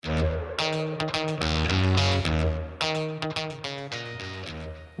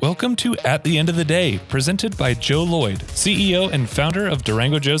Welcome to At the End of the Day, presented by Joe Lloyd, CEO and founder of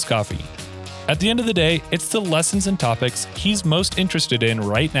Durango Joe's Coffee. At the end of the day, it's the lessons and topics he's most interested in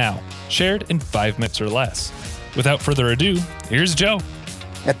right now, shared in 5 minutes or less. Without further ado, here's Joe.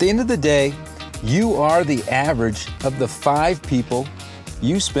 At the end of the day, you are the average of the 5 people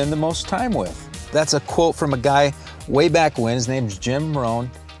you spend the most time with. That's a quote from a guy way back when. His name's Jim Rohn,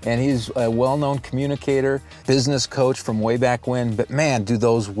 and he's a well-known communicator, business coach from way back when. But man, do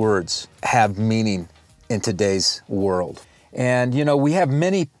those words have meaning in today's world. And you know, we have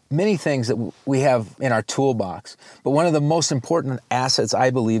many things that we have in our toolbox, but one of the most important assets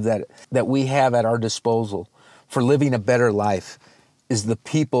I believe that we have at our disposal for living a better life is the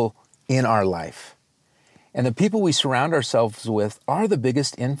people in our life. And the people we surround ourselves with are the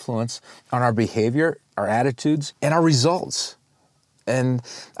biggest influence on our behavior, our attitudes, and our results. And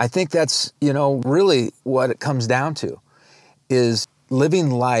I think that's, really what it comes down to is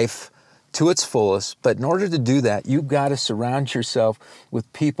living life to its fullest. But in order to do that, you've got to surround yourself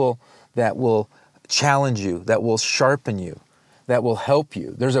with people that will challenge you, that will sharpen you, that will help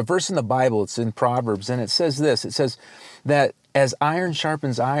you. There's a verse in the Bible, it's in Proverbs, and it says this. It says that as iron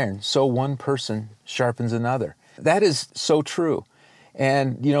sharpens iron, so one person sharpens another. That is so true.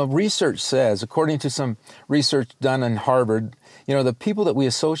 And, research says, according to some research done in Harvard, the people that we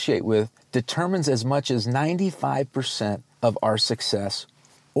associate with determines as much as 95% of our success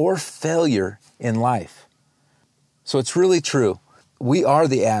or failure in life. So it's really true. We are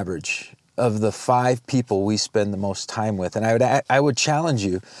the average of the 5 people we spend the most time with. And I would challenge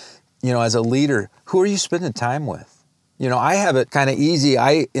you, as a leader, who are you spending time with? I have it kind of easy.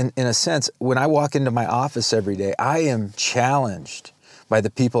 In a sense, when I walk into my office every day, I am challenged by the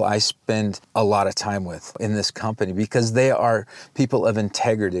people I spend a lot of time with in this company because they are people of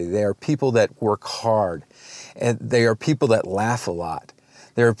integrity. They are people that work hard. And they are people that laugh a lot.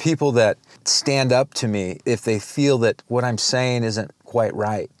 There are people that stand up to me if they feel that what I'm saying isn't quite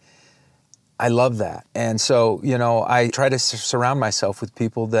right. I love that. And so, I try to surround myself with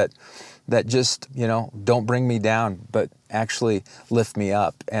people that just, don't bring me down, but actually lift me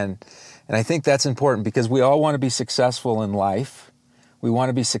up. And I think that's important because we all want to be successful in life. We want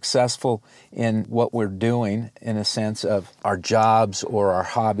to be successful in what we're doing in a sense of our jobs or our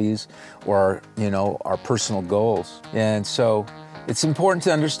hobbies or, our personal goals. And so it's important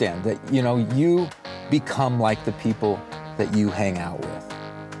to understand that, you become like the people that you hang out with.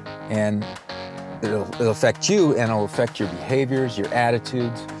 And it'll affect you and it'll affect your behaviors, your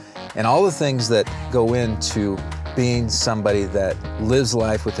attitudes, and all the things that go into being somebody that lives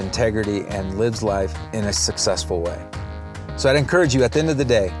life with integrity and lives life in a successful way. So I'd encourage you at the end of the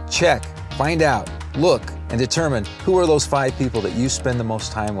day, check, find out, look, and determine who are those 5 people that you spend the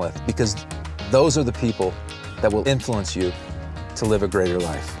most time with, because those are the people that will influence you to live a greater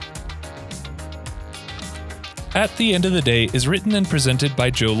life. At the End of the Day is written and presented by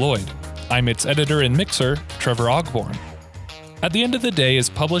Joe Lloyd. I'm its editor and mixer, Trevor Ogborn. At the End of the Day is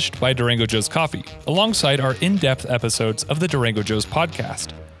published by Durango Joe's Coffee, alongside our in-depth episodes of the Durango Joe's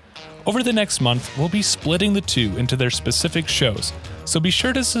podcast. Over the next month, we'll be splitting the 2 into their specific shows, so be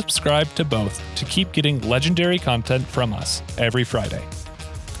sure to subscribe to both to keep getting legendary content from us every Friday.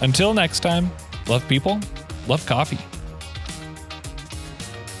 Until next time, love people, love coffee.